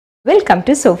Welcome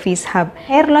to Sophie's Hub.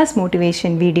 Hair loss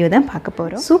motivation video தான் பார்க்க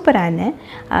போறோம். சூப்பரான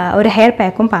ஒரு ஹேர்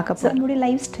பேக்கும் பார்க்க போறோம். நம்மளுடைய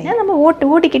லைஃப் ஸ்டைல் நம்ம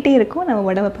ஓடிக்கிட்டே இருக்கோம். நம்ம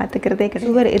உடம்ப பார்த்துக்கிறதே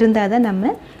கிடையாது. சுவர் இருந்தால் தான்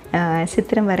நம்ம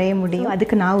சித்திரம் வரைய முடியும்.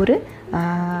 அதுக்கு நான் ஒரு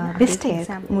பெஸ்ட்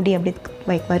முடி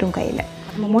அப்படி வரும் கையில்.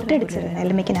 நம்ம மொட்டை அடிச்சிட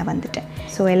நிலைமைக்கு நான் வந்துட்டேன்.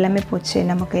 ஸோ எல்லாமே போச்சு,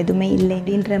 நமக்கு எதுவுமே இல்லை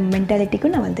அப்படின்ற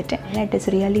மென்டாலிட்டிக்கும் நான் வந்துட்டேன். It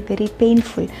is really very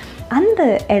painful. அந்த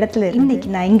இடத்துல இன்றைக்கி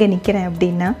நான் இங்கே நிற்கிறேன்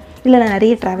அப்படின்னா இல்லை நான்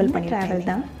நிறைய ட்ராவல்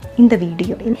தான் இந்த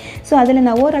வீடியோ. ஸோ அதில்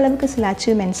நான் ஓரளவுக்கு சில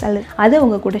அச்சீவ்மெண்ட்ஸ் அதை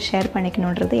உங்கள் கூட ஷேர்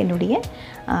பண்ணிக்கணுன்றது என்னுடைய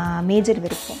மேஜர்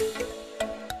விருப்பம்.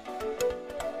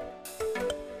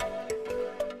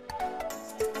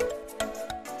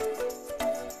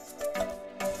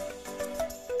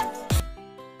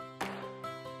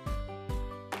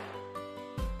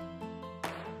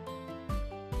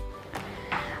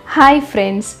 Hi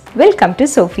friends, welcome to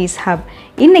சோஃபீஸ் hub.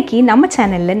 இன்றைக்கி நம்ம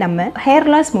சேனலில் நம்ம ஹேர்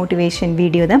லாஸ் மோட்டிவேஷன்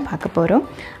வீடியோ தான் பார்க்க போகிறோம்.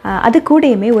 அது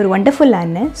கூடயுமே ஒரு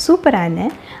வண்டர்ஃபுல்லான சூப்பரான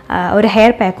ஒரு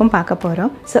ஹேர் பேக்கும் பார்க்க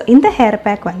போகிறோம். ஸோ இந்த ஹேர்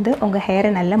பேக் வந்து உங்கள் ஹேரை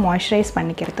நல்லா மாய்ஸ்சரைஸ்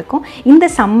பண்ணிக்கிறதுக்கும், இந்த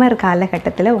சம்மர்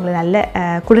காலகட்டத்தில் உங்களை நல்ல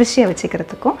குளிர்ச்சியாக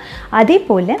வச்சுக்கிறதுக்கும், அதே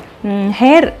போல்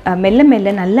ஹேர் மெல்ல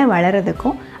மெல்ல நல்லா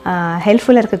வளர்கிறதுக்கும்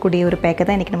ஹெல்ப்ஃபுல்லாக இருக்கக்கூடிய ஒரு பேக்கை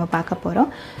தான் இன்றைக்கி நம்ம பார்க்க போகிறோம்.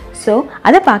 ஸோ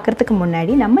அதை பார்க்குறதுக்கு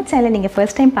முன்னாடி நம்ம சேனல் நீங்கள்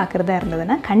ஃபர்ஸ்ட் டைம் பார்க்குறதா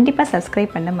இருந்ததுன்னா கண்டிப்பாக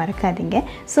சப்ஸ்கிரைப் பண்ண மறக்காதீங்க.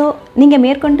 ஸோ நீங்கள்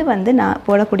மேற்கொண்டு வந்து நான்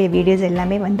போடக்கூடிய வீடியோஸ்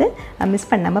எல்லாமே வந்து மிஸ்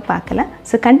பண்ணாமல் பார்க்கலாம்.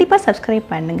 ஸோ கண்டிப்பாக சப்ஸ்கிரைப்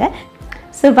பண்ணுங்கள்.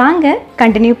 ஸோ வாங்க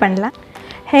கண்டினியூ பண்ணலாம்.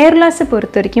 ஹேர் லாஸை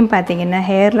பொறுத்த வரைக்கும் பார்த்திங்கன்னா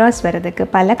ஹேர் லாஸ் வர்றதுக்கு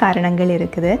பல காரணங்கள்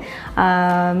இருக்குது.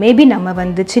 மேபி நம்ம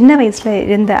வந்து சின்ன வயசில்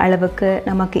இருந்த அளவுக்கு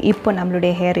நமக்கு இப்போ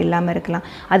நம்மளுடைய ஹேர் இல்லாமல் இருக்கலாம்.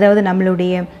 அதாவது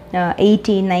நம்மளுடைய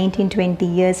 18, 19,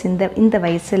 20 இயர்ஸ் இந்த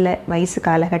வயசு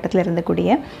காலகட்டத்தில்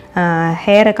இருந்தக்கூடிய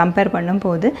ஹேரை கம்பேர்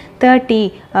பண்ணும்போது 30,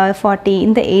 40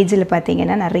 இந்த ஏஜில்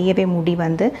பார்த்திங்கன்னா நிறையவே முடி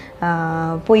வந்து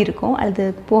போயிருக்கும், அது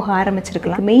போக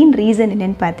ஆரம்பிச்சிருக்கலாம். மெயின் ரீசன்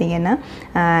என்னென்னு பார்த்திங்கன்னா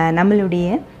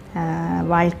நம்மளுடைய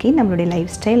வாழ்க்கை, நம்மளுடைய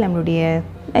லைஃப் ஸ்டைல், நம்மளுடைய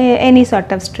any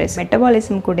sort of stress,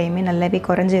 metabolism கூடயுமே நல்லாவே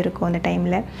குறைஞ்சிருக்கும் அந்த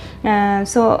டைமில்.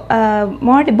 ஸோ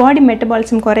பாடி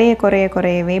மெட்டபாலிசம்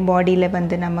குறையவே பாடியில்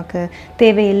வந்து நமக்கு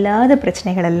தேவையில்லாத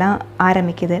பிரச்சனைகள் எல்லாம்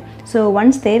ஆரம்பிக்குது. ஸோ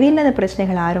ஒன்ஸ் தேவையில்லாத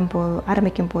பிரச்சனைகள்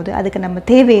ஆரம்பிக்கும் போது அதுக்கு நம்ம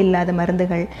தேவையில்லாத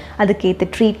மருந்துகள், அதுக்கேற்ற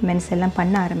ட்ரீட்மெண்ட்ஸ் எல்லாம்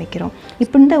பண்ண ஆரம்பிக்கிறோம்.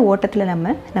 இப்போ இந்த ஓட்டத்தில்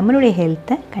நம்மளுடைய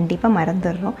ஹெல்த்தை கண்டிப்பாக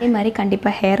மறந்துடுறோம். இதே மாதிரி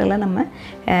கண்டிப்பாக ஹேரெல்லாம் நம்ம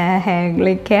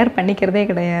கேர் பண்ணிக்கிறதே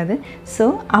கிடையாது. ஸோ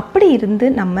அப்படி இருந்து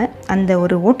நம்ம அந்த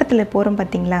ஒரு ஓட்டத்தில் போகிறோம்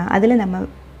பார்த்திங்களா, அதில் நம்ம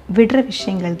விடுற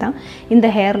விஷயங்கள் தான் இந்த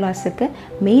ஹேர் லாஸுக்கு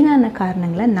மெயினான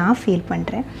காரணங்களை நான் ஃபீல்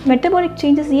பண்ணுறேன். மெட்டபாலிக்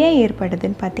சேஞ்சஸ் ஏன்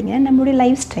ஏற்படுதுன்னு பார்த்திங்கன்னா நம்மளுடைய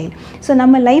லைஃப் ஸ்டைல். ஸோ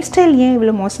நம்ம லைஃப் ஸ்டைல் ஏன்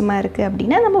இவ்வளோ மோசமாக இருக்குது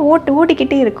அப்படின்னா நம்ம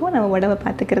ஓடிக்கிட்டே இருக்கோம், நம்ம உடம்பை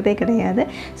பார்த்துக்கிறதே கிடையாது.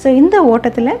 ஸோ இந்த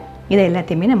ஓட்டத்தில் இதை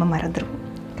எல்லாத்தையுமே நம்ம மறந்துடுவோம்.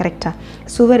 கரெக்டாக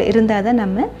சுவர் இருந்தால் தான்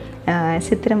நம்ம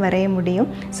சித்திரம் வரைய முடியும்.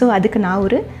 ஸோ அதுக்கு நான்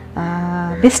ஒரு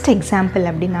பெஸ்ட் எக்ஸாம்பிள்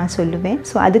அப்படின்னு நான் சொல்லுவேன்.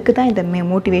 ஸோ அதுக்கு தான் இந்த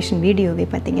மோட்டிவேஷன் வீடியோவே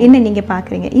பார்த்தீங்க. என்ன நீங்கள்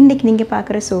பார்க்குறீங்க, இன்றைக்கி நீங்கள்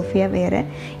பார்க்குற சோஃபியா வேறு,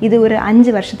 இது ஒரு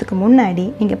 5 வருஷத்துக்கு முன்னாடி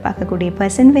நீங்கள் பார்க்கக்கூடிய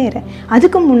பர்சன் வேறு.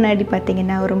 அதுக்கும் முன்னாடி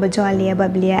பார்த்தீங்கன்னா ரொம்ப ஜாலியாக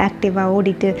பப்ளியாக ஆக்டிவாக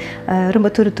ஓடிட்டு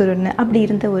ரொம்ப துருன்னு அப்படி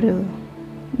இருந்த ஒரு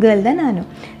கேர்ள் தான் நானும்.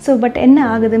 ஸோ பட் என்ன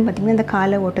ஆகுதுன்னு பார்த்திங்கன்னா இந்த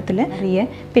கால ஓட்டத்தில் நிறைய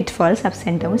பிட்ஃபால்ஸ், அப்ஸ்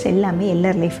அண்ட் டவுன்ஸ் எல்லாமே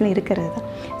எல்லார் லைஃப்லையும் இருக்கிறது தான்.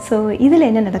 ஸோ இதில்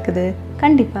என்ன நடக்குது,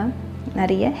 கண்டிப்பாக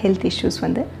நிறைய ஹெல்த் இஷ்யூஸ்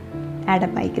வந்து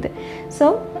ஆடப் ஆகிக்குது. ஸோ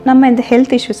நம்ம இந்த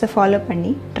ஹெல்த் இஷ்யூஸை ஃபாலோ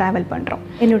பண்ணி ட்ராவல் பண்ணுறோம்.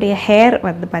 என்னுடைய ஹேர்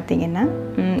வந்து பார்த்திங்கன்னா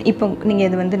இப்போ நீங்கள்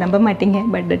இது வந்து நம்ப மாட்டீங்க,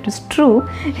 பட் இட் இஸ் ட்ரூ.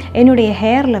 என்னுடைய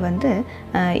ஹேரில் வந்து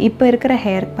இப்போ இருக்கிற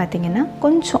ஹேர் பார்த்திங்கன்னா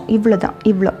கொஞ்சம்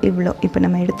இவ்வளோ இப்போ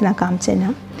நம்ம எடுத்து நான்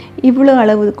காமிச்சேன்னா இவ்வளோ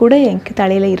அளவு கூட எனக்கு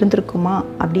தலையில் இருந்திருக்குமா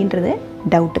அப்படின்றது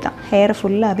டவுட்டு தான். ஹேரை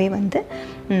ஃபுல்லாகவே வந்து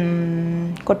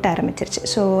கொட்ட ஆரம்பிச்சிருச்சு.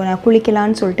 ஸோ நான்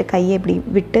குளிக்கலான்னு சொல்லிட்டு கையை இப்படி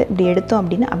விட்டு இப்படி எடுத்தோம்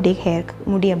அப்படின்னா அப்படியே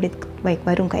முடி அப்படியே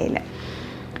வரும் கையில்.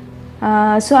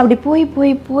 ஸோ அப்படி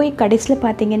போய் கடைசியில்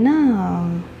பார்த்திங்கன்னா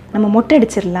நம்ம மொட்டை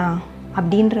அடிச்சிடலாம்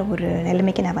அப்படின்ற ஒரு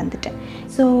நிலைமைக்கு நான் வந்துட்டேன்.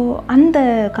 ஸோ அந்த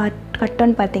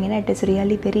கட்டம்னு பார்த்திங்கன்னா it is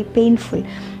really very painful.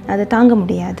 அதை தாங்க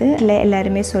முடியாது. இல்லை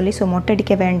எல்லாருமே சொல்லி ஸோ மொட்டை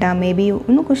அடிக்க வேண்டாம், மேபி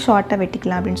இன்னும் கொஞ்சம் ஷார்ட்டாக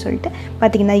வெட்டிக்கலாம் அப்படின்னு சொல்லிட்டு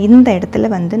பார்த்திங்கன்னா இந்த இடத்துல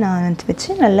வந்து நான் வச்சு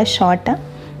நல்லா ஷார்ட்டாக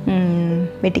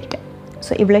வெட்டிக்கிட்டேன்.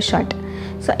 ஸோ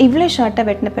இவ்வளோ ஷார்ட்டாக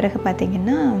வெட்டின பிறகு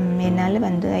பார்த்திங்கன்னா என்னால்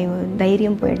வந்து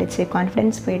தைரியம் போயிடுச்சு,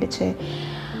 கான்ஃபிடென்ஸ் போயிடுச்சு,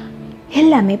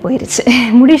 எல்லாமே போயிடுச்சு.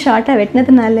 முடி ஷார்ட்டாக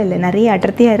வெட்டினதுனால இல்லை, நிறைய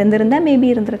அடர்த்தியாக இருந்திருந்தால் மேபி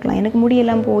இருந்திருக்கலாம். எனக்கு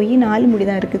முடியெல்லாம் போய் 4 முடி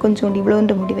தான் இருக்குது. கொஞ்சோண்டு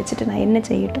இவ்வளோண்டு முடி வச்சுட்டு நான் என்ன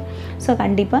செய்யட்டும். ஸோ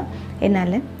கண்டிப்பாக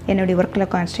என்னால் என்னுடைய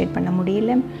ஒர்க்கில் கான்சன்ட்ரேட் பண்ண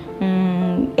முடியல.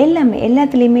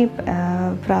 எல்லாத்துலேயுமே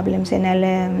ப்ராப்ளம்ஸ். என்னால்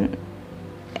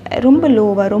ரொம்ப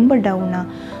லோவாக, ரொம்ப டவுனாக,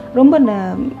 ரொம்ப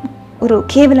ஒரு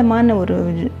கேவலமான ஒரு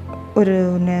ஒரு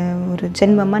ஒரு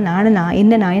ஜென்மமாக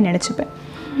நானே நினச்சிப்பேன்.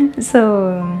 ஸோ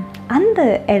அந்த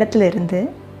இடத்துல இருந்து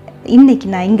இன்றைக்கி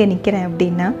நான் இங்கே நிற்கிறேன்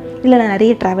அப்படின்னா இல்லை நான்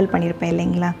நிறைய ட்ராவல் பண்ணியிருப்பேன்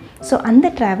இல்லைங்களா. ஸோ அந்த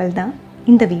ட்ராவல் தான்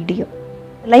இந்த வீடியோ.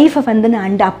 லைஃப்பை வந்து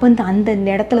நான் அப்போ அந்த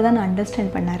இடத்துல தான் நான்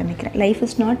அண்டர்ஸ்டாண்ட் பண்ண ஆரம்பிக்கிறேன். Life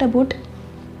is not about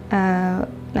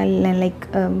like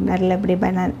நல்ல இப்படி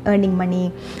நான் ஏர்னிங் மணி,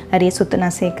 நிறைய சொத்து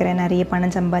நான் சேர்க்குறேன், நிறைய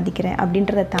பணம் சம்பாதிக்கிறேன்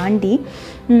அப்படின்றத தாண்டி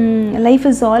life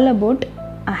is all about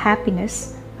happiness.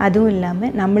 அதுவும்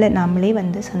இல்லாமல் நம்மளே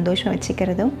வந்து சந்தோஷம்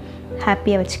வச்சுக்கிறதும்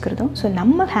ஹாப்பியாக வச்சுக்கிறதும். ஸோ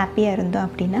நம்ம ஹாப்பியாக இருந்தோம்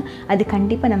அப்படின்னா அது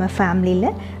கண்டிப்பாக நம்ம ஃபேமிலியில்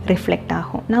ரிஃப்ளெக்ட்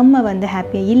ஆகும். நம்ம வந்து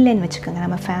ஹாப்பியாக இல்லைன்னு வச்சுக்கோங்க,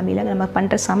 நம்ம ஃபேமிலியில் நம்ம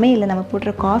பண்ணுற சமையலில் நம்ம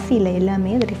போடுற காஃபியில்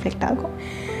எல்லாமே அது ரிஃப்ளெக்ட் ஆகும்.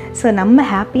 ஸோ நம்ம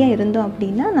ஹாப்பியாக இருந்தோம்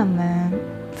அப்படின்னா நம்ம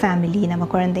ஃபேமிலி, நம்ம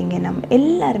குழந்தைங்க, நம்ம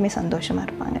எல்லாருமே சந்தோஷமாக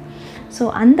இருப்பாங்க. ஸோ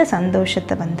அந்த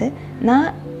சந்தோஷத்தை வந்து நான்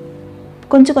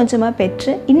கொஞ்சம் கொஞ்சமாக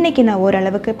பெற்று இன்றைக்கி நான்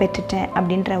ஓரளவுக்கு பெற்றுட்டேன்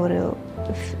அப்படின்ற ஒரு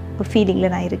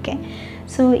ஃபீலிங்கில் நான் இருக்கேன்.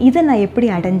 ஸோ இதை நான் எப்படி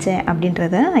அடைஞ்சேன்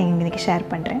அப்படின்றத நான் இன்றைக்கி ஷேர்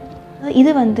பண்ணுறேன்.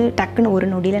 இது வந்து டக்குன்னு ஒரு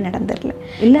நொடியில் நடந்துடல.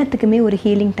 எல்லாத்துக்குமே ஒரு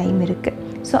ஹீலிங் டைம் இருக்குது.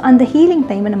 ஸோ அந்த ஹீலிங்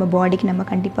டைமை நம்ம பாடிக்கு நம்ம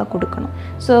கண்டிப்பாக கொடுக்கணும்.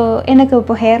 ஸோ எனக்கு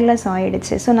இப்போ ஹேர்லெஸ்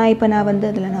ஆகிடுச்சு. ஸோ நான் வந்து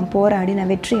அதில் நான் போராடி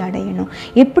நான் வெற்றி அடையணும்,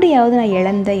 எப்படியாவது நான்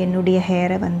இழந்த என்னுடைய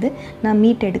ஹேரை வந்து நான்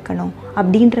மீட் எடுக்கணும்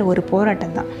அப்படின்ற ஒரு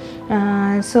போராட்டம் தான்.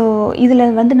 ஸோ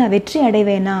இதில் வந்து நான் வெற்றி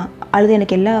அடைவேனா அல்லது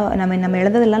எனக்கு நம்ம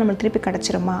இழந்ததெல்லாம் நம்மளுக்கு திருப்பி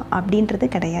கிடச்சிருமா அப்படின்றது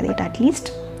கிடையாது. இட்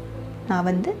அட்லீஸ்ட் நான்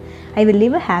வந்து I will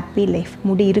live a happy life.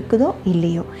 முடி இருக்குதோ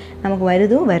இல்லையோ, நமக்கு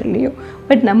வருதோ வரலையோ,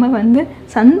 பட் நம்ம வந்து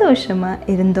சந்தோஷமாக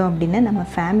இருந்தோம் அப்படின்னா நம்ம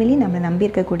ஃபேமிலி, நம்மளை நம்பி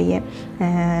இருக்கக்கூடிய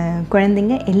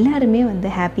குழந்தைங்க எல்லாருமே வந்து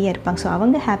ஹாப்பியாக இருப்பாங்க. ஸோ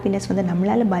அவங்க ஹாப்பினஸ் வந்து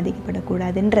நம்மளால்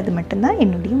பாதிக்கப்படக்கூடாதுன்றது மட்டும்தான்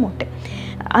என்னுடைய மோட்டிவ்.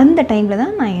 அந்த டைமில்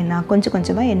தான் நான் கொஞ்சம்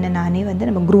கொஞ்சமாக என்ன நானே வந்து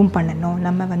நம்ம க்ரூம் பண்ணணும்,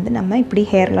 நம்ம இப்படி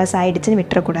ஹேர் லாஸ் ஆகிடுச்சுன்னு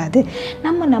விட்டுறக்கூடாது.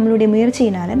 நம்மளுடைய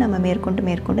முயற்சியினால் நம்ம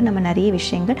மேற்கொண்டு நம்ம நிறைய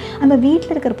விஷயங்கள் நம்ம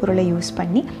வீட்டில் இருக்கிற பொருளை யூஸ்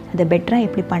பண்ணி அதை பெட்டராக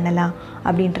எப்படி பண்ணலாம்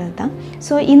அப்படின்றது தான்.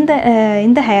 ஸோ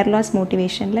இந்த ஹேர் லாஸ்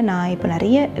மோட்டிவேஷனில் நான் இப்போ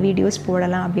நிறைய வீடியோஸ்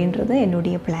போடலாம் அப்படின்றது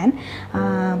என்னுடைய பிளான்.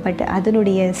 பட்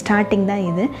அதனுடைய ஸ்டார்டிங் தான்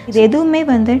இது எதுவுமே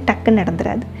வந்து டக்குன்னு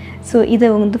நடந்துடாது. ஸோ இதை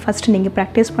வந்து ஃபஸ்ட்டு நீங்கள்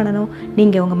ப்ராக்டிஸ் பண்ணணும்.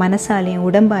 நீங்கள் உங்கள் மனசாலையும்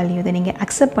உடம்பாலையும் இதை நீங்கள்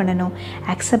அக்செப்ட் பண்ணணும்.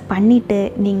 அக்செப்ட் பண்ணிவிட்டு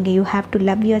நீங்கள் you have to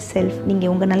love your self.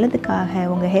 நீங்கள் உங்கள் நல்லதுக்காக,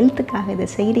 உங்கள் ஹெல்த்துக்காக இதை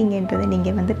செய்கிறீங்கன்றதை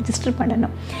நீங்கள் வந்து ரிஜிஸ்டர்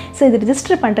பண்ணணும். ஸோ இது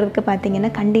ரிஜிஸ்டர் பண்ணுறதுக்கு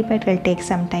பார்த்தீங்கன்னா கண்டிப்பாக it will take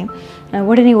some time.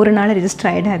 உடனே ஒரு நாள்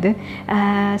ரிஜிஸ்டர் ஆகிடாது.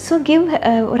 ஸோ கிவ்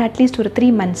ஒரு அட்லீஸ்ட் ஒரு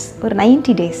 3 months, ஒரு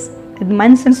 90 days.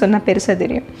 மந்த்ஸ்ன்னு சொன்னால் பெருசாக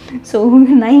தெரியும். ஸோ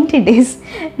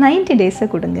 90 டேஸை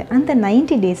கொடுங்க. அந்த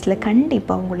 90 டேஸில்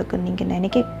கண்டிப்பாக உங்களுக்கு நீங்கள்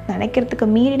நினைக்கிறதுக்கு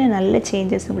மீறின நல்ல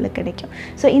சேஞ்சஸ் உங்களுக்கு கிடைக்கும்.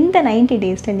 ஸோ இந்த 90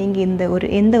 டேஸில் நீங்கள்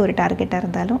எந்த ஒரு டார்கெட்டாக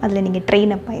இருந்தாலும் அதில் நீங்கள்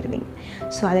ட்ரெயின் அப் ஆயிடுவீங்க.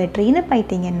 ஸோ அதை ட்ரெயின் அப்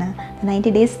ஆகிட்டீங்கன்னா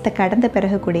 90 டேஸை கடந்த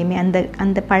பிறகு கூடயுமே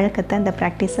அந்த பழக்கத்தை, அந்த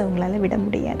ப்ராக்டிஸை உங்களால் விட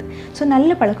முடியாது. ஸோ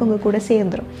நல்ல பழக்கம் உங்கள் கூட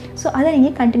சேர்ந்துடும். ஸோ அதை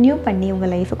நீங்கள் கண்டினியூ பண்ணி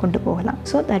உங்கள் லைஃப்பை கொண்டு போகலாம்.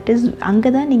 ஸோ தட் இஸ்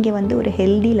அங்கே தான் நீங்கள் வந்து ஒரு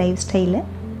ஹெல்தி லைஃப் ஸ்டைலை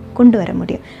கொண்டு வர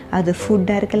முடியும். அது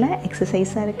ஃபுட்டாக இருக்கலாம்,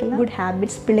 எக்ஸசைஸாக இருக்கலாம், குட்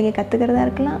ஹேபிட்ஸ் பிள்ளைங்க கற்றுக்கிறதா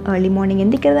இருக்கலாம், ஏர்லி மார்னிங்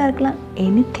எந்திக்கிறதா இருக்கலாம்,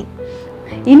 எனிதிங்.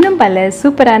 இன்னும் பல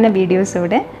சூப்பரான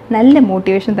வீடியோஸோட, நல்ல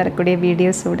மோட்டிவேஷன் தரக்கூடிய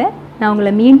வீடியோஸோட நான்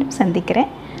உங்களை மீண்டும்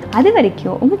சந்திக்கிறேன். அது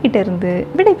வரைக்கும் உங்ககிட்ட இருந்து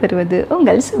விடைபெறுவது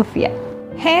உங்கள் Sofia.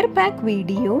 Hair pack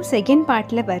video second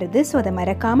பார்ட்டில் வருது. ஸோ அதை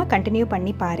மறக்காமல் கண்டினியூ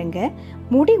பண்ணி பாருங்கள்.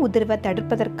 முடி உதிர்வை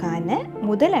தடுப்பதற்கான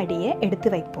முதல் அடியை எடுத்து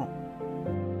வைப்போம்.